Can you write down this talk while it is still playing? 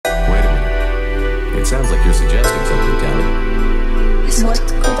sounds like you're suggesting something, Tally. What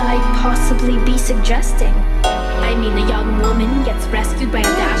could I possibly be suggesting? I mean, a young woman gets rescued by a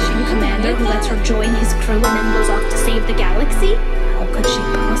dashing commander who lets her join his crew and then goes off to save the galaxy? How could she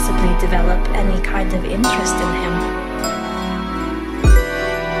possibly develop any kind of interest in him?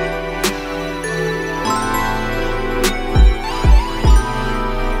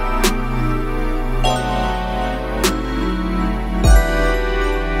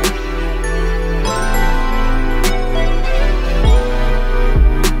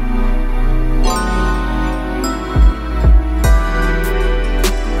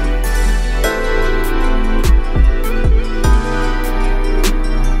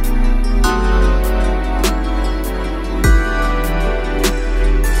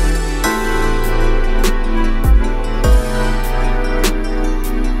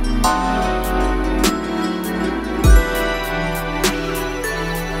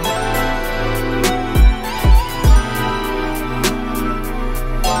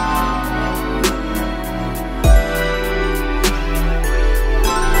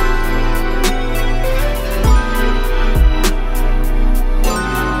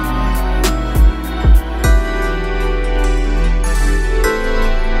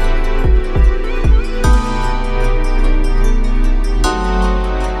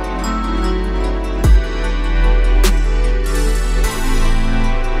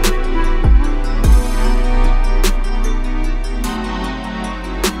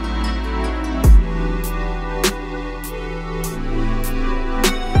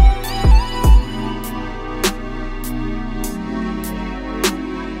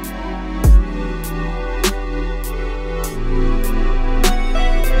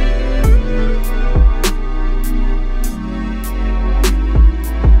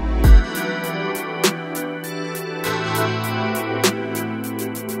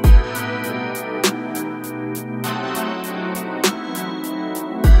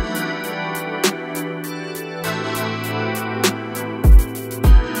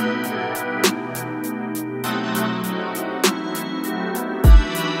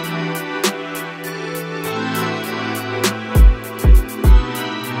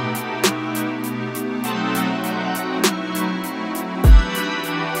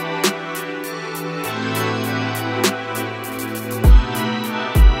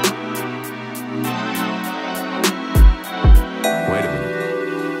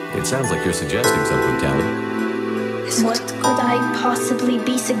 Sounds like you're suggesting something, Tally. What could I possibly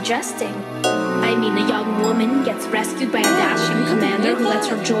be suggesting? I mean, a young woman gets rescued by a dashing commander who lets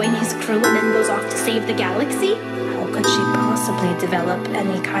her join his crew and then goes off to save the galaxy? How could she possibly develop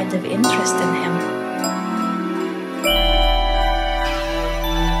any kind of interest in him?